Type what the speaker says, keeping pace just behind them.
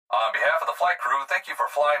On behalf of the flight crew, thank you for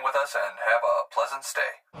flying with us and have a pleasant stay.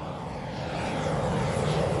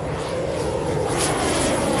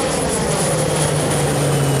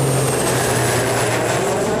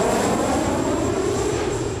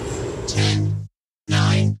 Ten,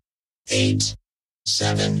 9, 8,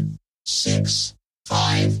 7, 6,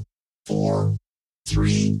 5, 4,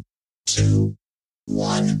 3, 2,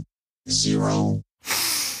 1, 0.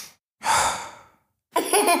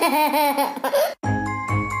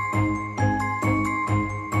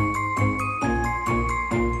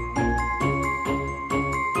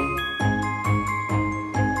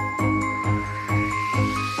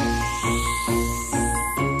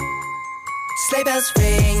 Sleigh bells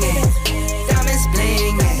ringing, diamonds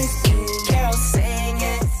blinging, carols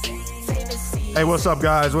singing. Hey, what's up,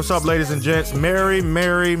 guys? What's up, ladies and gents? Merry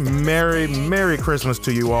Christmas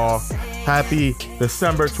to you all. Happy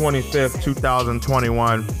December 25th,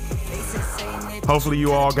 2021. Hopefully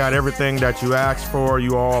you all got everything that you asked for.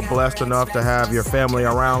 You all blessed enough to have your family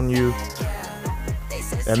around you.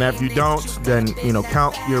 And if you don't, then,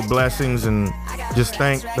 count your blessings and just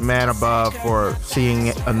thank the man above for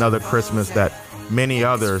seeing another Christmas that many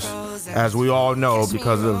others, as we all know,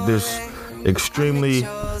 because of this extremely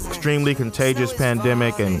contagious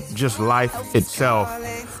pandemic and just life itself,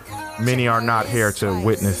 many are not here to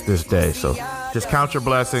witness this day. So just count your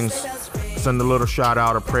blessings, send a little shout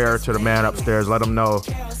out, a prayer to the man upstairs. Let him know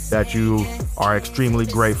that you are extremely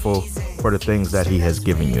grateful for the things that he has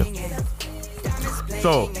given you.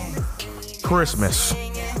 So, Christmas,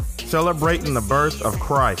 celebrating the birth of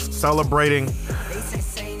Christ, celebrating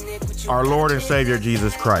our Lord and Savior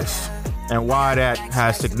Jesus Christ, and why that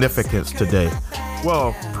has significance today.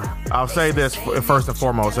 Well, I'll say this first and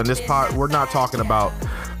foremost. In this part, we're not talking about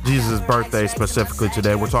Jesus' birthday specifically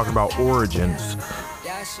today. We're talking about origins.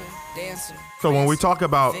 So when we talk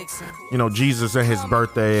about, Jesus and his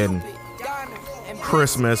birthday and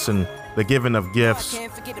Christmas and the giving of gifts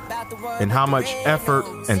and how much effort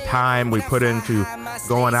and time we put into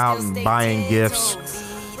going out and buying gifts,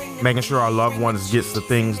 making sure our loved ones gets the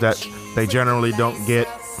things that they generally don't get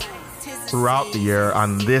throughout the year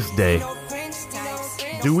on this day,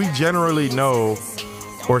 do we generally know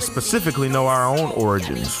or specifically know our own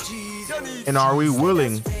origins? And are we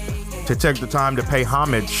willing to take the time to pay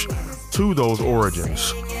homage to those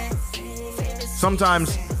origins?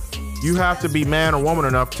 Sometimes you have to be man or woman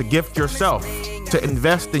enough to gift yourself, to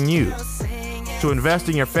invest in you, to invest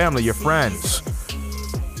in your family, your friends,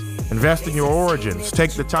 invest in your origins.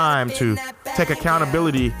 Take the time to take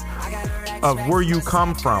accountability of where you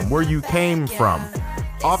come from, where you came from.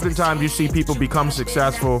 Oftentimes you see people become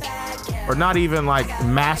successful or not even like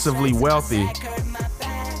massively wealthy,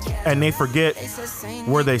 and they forget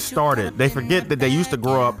where they started. They forget that they used to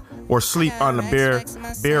grow up or sleep on the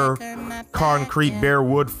bare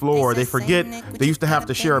wood floor. They forget they used to have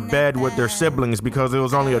to share a bed with their siblings because it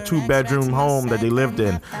was only a 2-bedroom home that they lived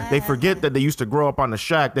in. They forget that they used to grow up on the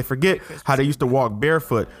shack. They forget how they used to walk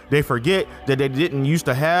barefoot. They forget that they didn't used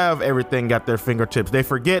to have everything at their fingertips. They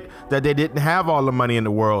forget that they didn't have all the money in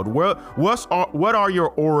the world. What are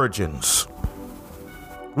your origins?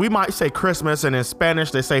 We might say Christmas, and in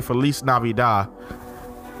Spanish they say Feliz Navidad.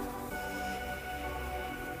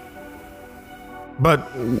 But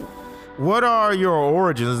what are your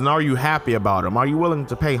origins, and are you happy about them? Are you willing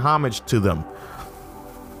to pay homage to them?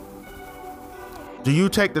 Do you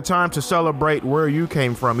take the time to celebrate where you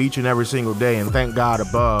came from each and every single day and thank God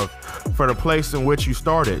above for the place in which you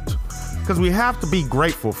started? Because we have to be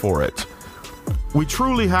grateful for it. We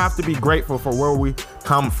truly have to be grateful for where we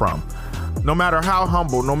come from. No matter how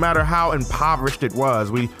humble, no matter how impoverished it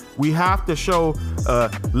was, we have to show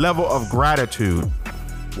a level of gratitude.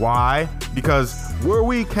 Why? Because where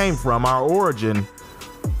we came from, our origin,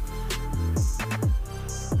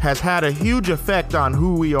 has had a huge effect on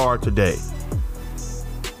who we are today.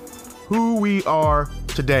 Who we are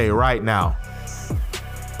today, right now.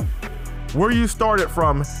 Where you started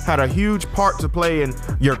from had a huge part to play in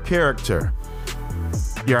your character,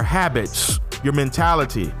 your habits, your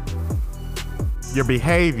mentality, your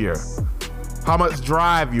behavior, how much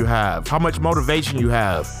drive you have, how much motivation you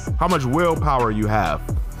have, how much willpower you have.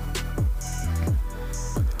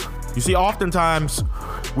 You see, oftentimes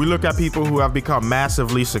we look at people who have become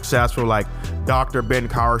massively successful, like Dr. Ben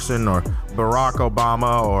Carson or Barack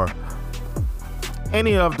Obama or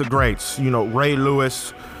any of the greats, Ray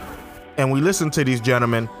Lewis, and we listen to these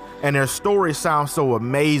gentlemen and their stories sound so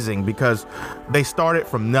amazing because they started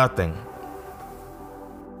from nothing.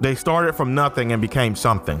 They started from nothing and became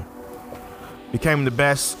something. became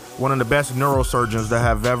one of the best neurosurgeons that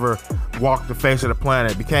have ever walked the face of the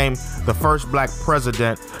planet, became the first black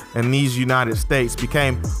president in these United States,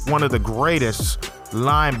 became one of the greatest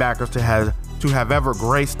linebackers to have ever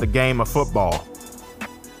graced the game of football.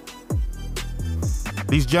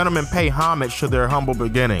 These gentlemen pay homage to their humble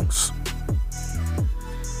beginnings.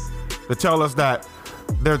 They tell us that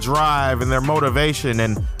their drive and their motivation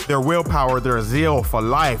and their willpower, their zeal for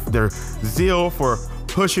life, their zeal for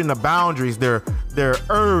pushing the boundaries, their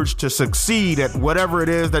urge to succeed at whatever it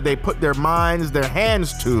is that they put their minds, their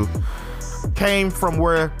hands to, came from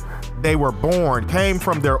where they were born, came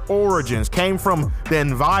from their origins, came from the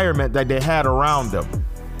environment that they had around them.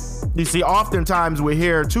 You see, oftentimes we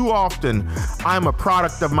hear too often, I'm a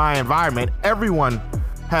product of my environment. Everyone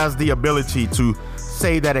has the ability to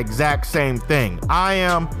say that exact same thing. I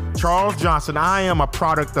am Charles Johnson. I am a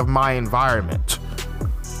product of my environment.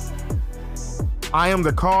 I am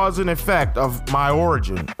the cause and effect of my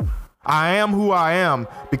origin. I am who I am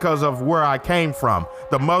because of where I came from,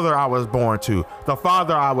 the mother I was born to, the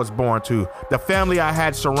father I was born to, the family I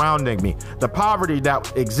had surrounding me, the poverty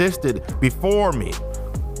that existed before me,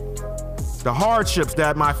 the hardships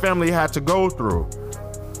that my family had to go through.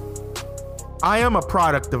 I am a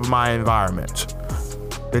product of my environment.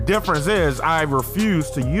 The difference is I refuse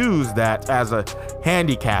to use that as a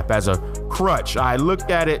handicap, as a crutch. I look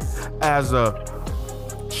at it as a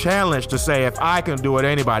challenge to say, if I can do it,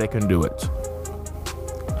 anybody can do it.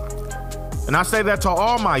 And I say that to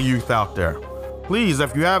all my youth out there. Please,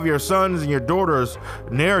 if you have your sons and your daughters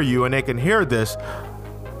near you and they can hear this,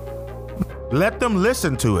 let them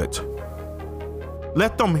listen to it.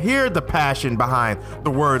 Let them hear the passion behind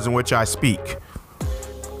the words in which I speak.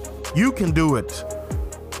 You can do it.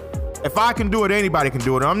 If I can do it, anybody can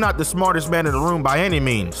do it. I'm not the smartest man in the room by any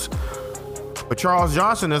means. But Charles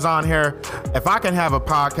Johnson is on here. If I can have a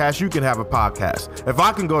podcast, you can have a podcast. If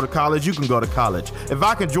I can go to college, you can go to college. If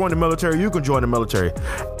I can join the military, you can join the military.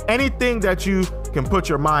 Anything that you can put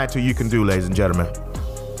your mind to, you can do, ladies and gentlemen.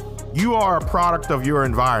 You are a product of your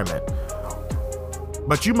environment.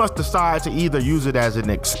 But you must decide to either use it as an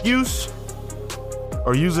excuse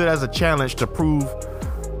or use it as a challenge to prove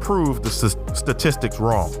the statistics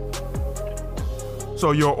wrong.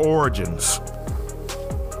 So your origins.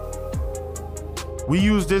 We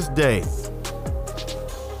use this day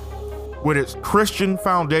with its Christian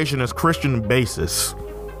foundation, its Christian basis,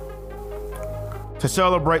 to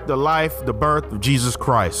celebrate the life, the birth of Jesus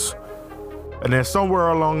Christ. And then somewhere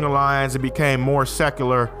along the lines, it became more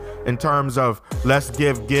secular in terms of let's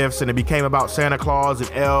give gifts, and it became about Santa Claus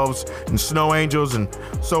and elves and snow angels and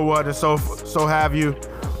so what and so have you.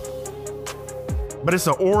 But it's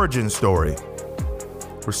an origin story.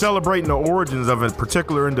 We're celebrating the origins of a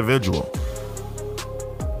particular individual.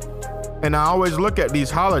 And I always look at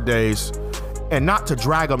these holidays, and not to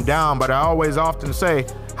drag them down, but I always often say,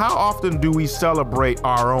 how often do we celebrate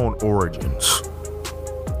our own origins?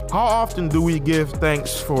 How often do we give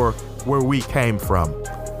thanks for where we came from,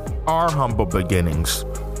 our humble beginnings,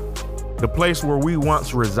 the place where we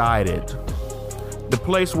once resided, the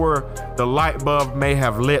place where the light bulb may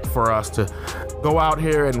have lit for us to go out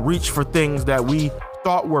here and reach for things that we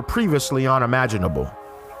thought were previously unimaginable.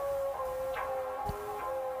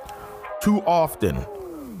 Too often,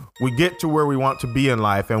 we get to where we want to be in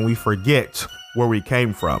life and we forget where we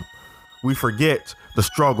came from. We forget the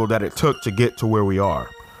struggle that it took to get to where we are.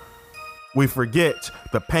 We forget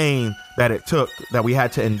the pain that it took, that we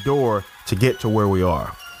had to endure to get to where we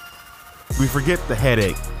are. We forget the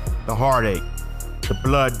headache, the heartache, the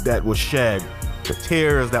blood that was shed, the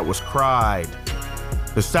tears that was cried,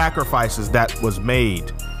 the sacrifices that was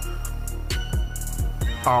made.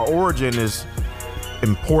 Our origin is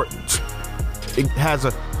important. It has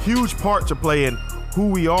a huge part to play in who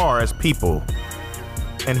we are as people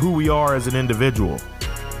and who we are as an individual.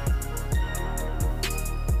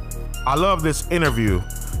 I love this interview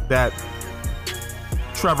that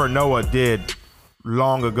Trevor Noah did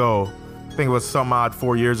long ago. I think it was some odd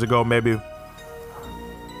 4 years ago, maybe.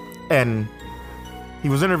 And he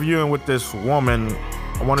was interviewing with this woman,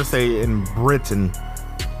 I want to say in Britain.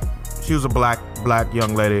 She was a black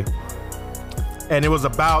young lady. And it was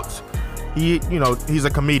about, he's a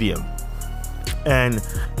comedian. And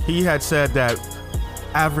he had said that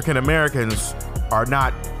African Americans are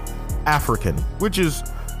not African, which is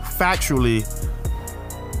factually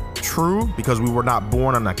true because we were not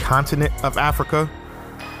born on the continent of Africa.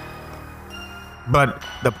 But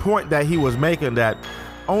the point that he was making, that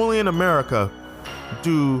only in America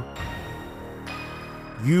do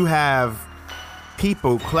you have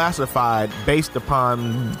people classified based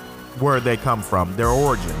upon where they come from, their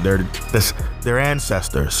origin, their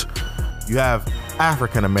ancestors. You have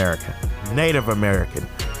African American, Native American,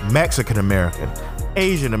 Mexican American,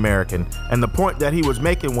 Asian American, and the point that he was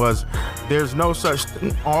making was there's no such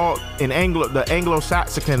the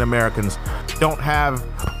Anglo-Saxon Americans don't have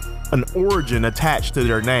an origin attached to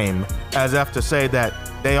their name as if to say that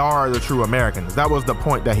they are the true Americans. That was the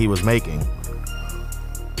point that he was making.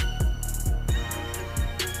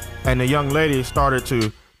 And the young lady started to,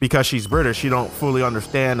 because she's British, she don't fully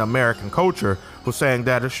understand American culture, was saying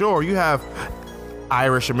that sure, you have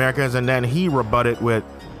Irish Americans, and then he rebutted with,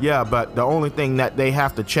 yeah, but the only thing that they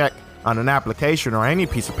have to check on an application or any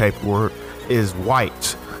piece of paperwork is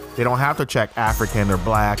white. They don't have to check African or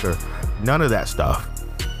black or none of that stuff.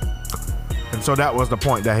 And so that was the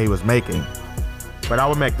point that he was making. But I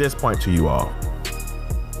would make this point to you all.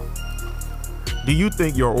 Do you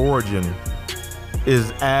think your origin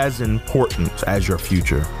is as important as your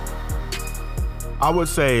future? I would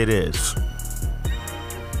say it is.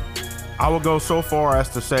 I would go so far as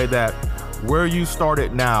to say that where you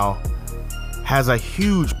started now has a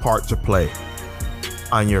huge part to play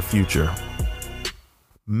on your future.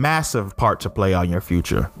 Massive part to play on your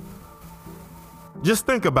future. Just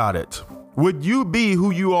think about it. Would you be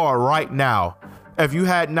who you are right now if you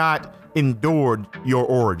had not endured your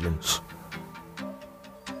origins?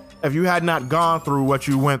 If you had not gone through what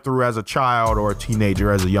you went through as a child or a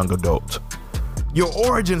teenager, as a young adult? Your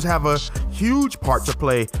origins have a huge part to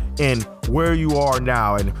play in where you are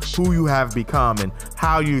now and who you have become and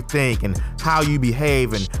how you think and how you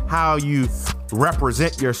behave and how you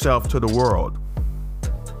represent yourself to the world.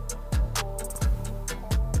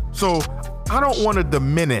 So I don't want to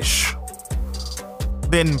diminish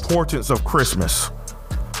the importance of Christmas,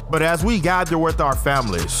 but as we gather with our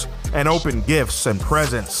families and open gifts and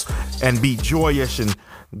presents and be joyous and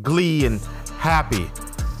glee and happy,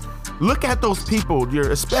 look at those people,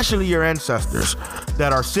 especially your ancestors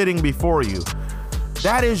that are sitting before you.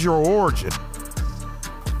 That is your origin.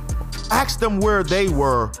 Ask them where they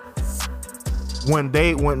were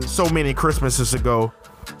when so many Christmases ago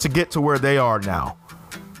to get to where they are now.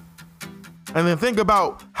 And then think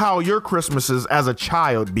about how your Christmases as a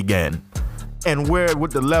child began and where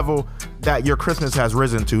with the level that your Christmas has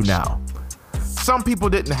risen to now. Some people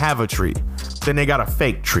didn't have a tree. Then they got a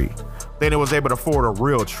fake tree. Then they was able to afford a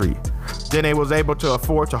real tree. Then they was able to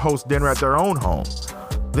afford to host dinner at their own home.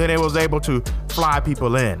 Then they was able to fly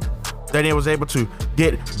people in. Then they was able to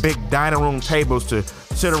get big dining room tables to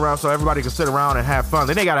sit around so everybody could sit around and have fun.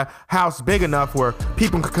 Then they got a house big enough where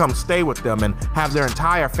people could come stay with them and have their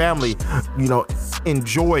entire family,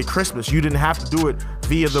 enjoy Christmas. You didn't have to do it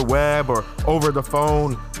via the web or over the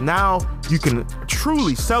phone. Now you can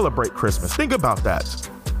truly celebrate Christmas. Think about that.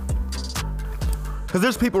 Because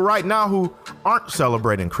there's people right now who aren't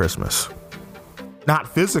celebrating Christmas. Not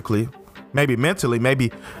physically, maybe mentally,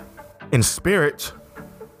 maybe in spirit,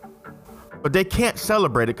 but they can't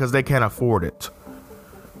celebrate it because they can't afford it.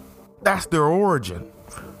 That's their origin.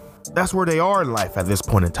 That's where they are in life at this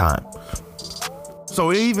point in time.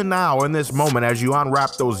 So even now in this moment, as you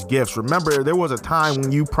unwrap those gifts, remember there was a time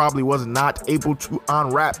when you probably was not able to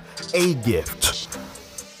unwrap a gift,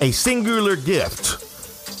 a singular gift.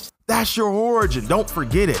 That's your origin. Don't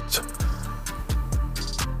forget it.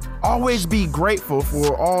 Always be grateful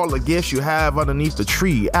for all the gifts you have underneath the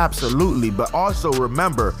tree, absolutely. But also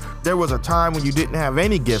remember, there was a time when you didn't have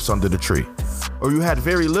any gifts under the tree, or you had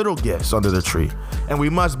very little gifts under the tree. And we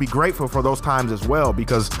must be grateful for those times as well,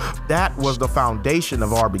 because that was the foundation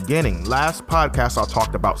of our beginning. Last podcast, I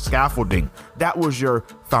talked about scaffolding. That was your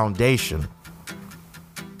foundation.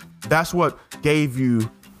 That's what gave you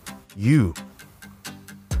you.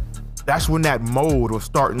 That's when that mold was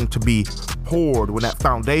starting to be poured, when that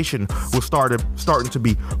foundation was starting to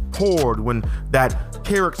be poured, when that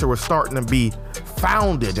character was starting to be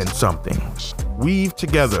founded in something. Weave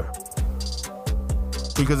together.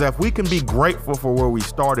 Because if we can be grateful for where we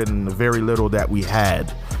started and the very little that we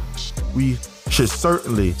had, we should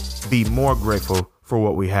certainly be more grateful for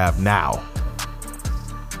what we have now.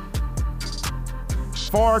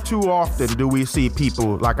 Far too often do we see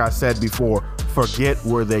people, like I said before, forget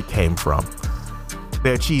where they came from.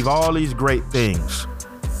 They achieve all these great things,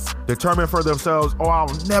 determine for themselves, I'll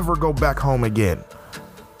never go back home again.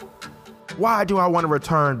 Why do I want to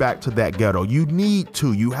return back to that ghetto? You need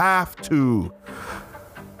to, you have to.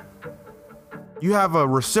 You have a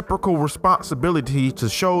reciprocal responsibility to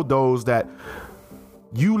show those that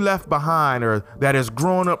you left behind or that is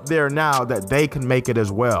growing up there now that they can make it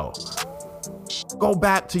as well. Go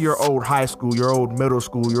back to your old high school, your old middle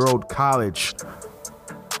school, your old college.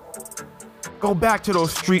 Go back to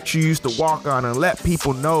those streets you used to walk on and let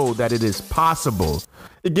people know that it is possible.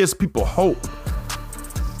 It gives people hope.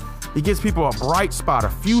 It gives people a bright spot, a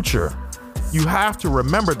future. You have to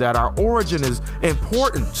remember that our origin is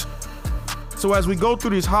important. So as we go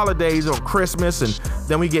through these holidays on Christmas and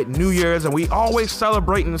then we get New Year's and we always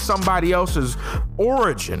celebrating somebody else's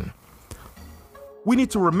origin, we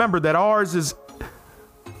need to remember that ours is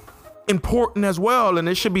important as well, and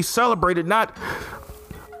it should be celebrated not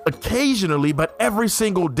occasionally, but every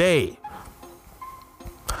single day.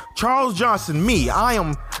 Charles Johnson, I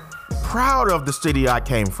am proud of the city I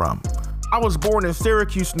came from. I was born in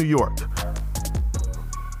Syracuse, New York.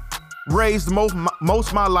 Raised most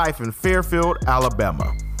of my life in Fairfield,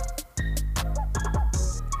 Alabama.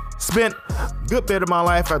 Spent a good bit of my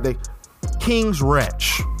life at the King's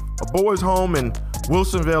Ranch, a boys' home in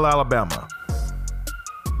Wilsonville, Alabama.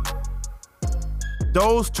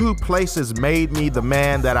 Those two places made me the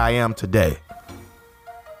man that I am today.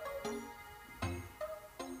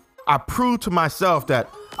 I proved to myself that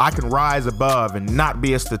I can rise above and not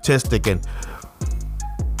be a statistic, and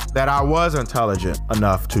that I was intelligent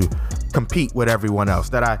enough to compete with everyone else,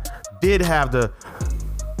 that I did have the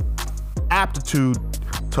aptitude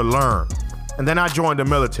to learn. And then I joined the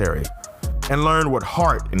military and learned with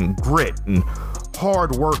heart and grit and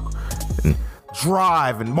hard work and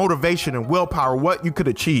drive and motivation and willpower what you could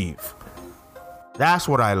achieve. That's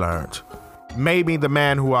what I learned. Made me the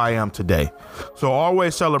man who I am today. So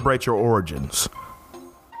always celebrate your origins.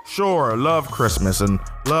 Sure, love Christmas and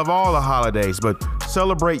love all the holidays, but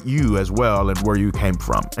celebrate you as well and where you came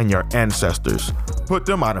from and your ancestors. Put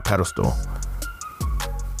them on a pedestal.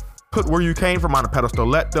 Put where you came from on a pedestal.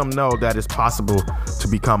 Let them know that it's possible to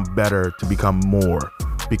become better, to become more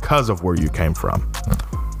because of where you came from.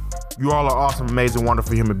 You all are awesome, amazing,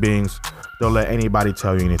 wonderful human beings. Don't let anybody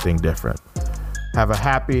tell you anything different. Have a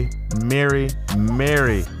happy, merry,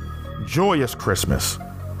 joyous Christmas.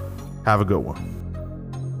 Have a good one.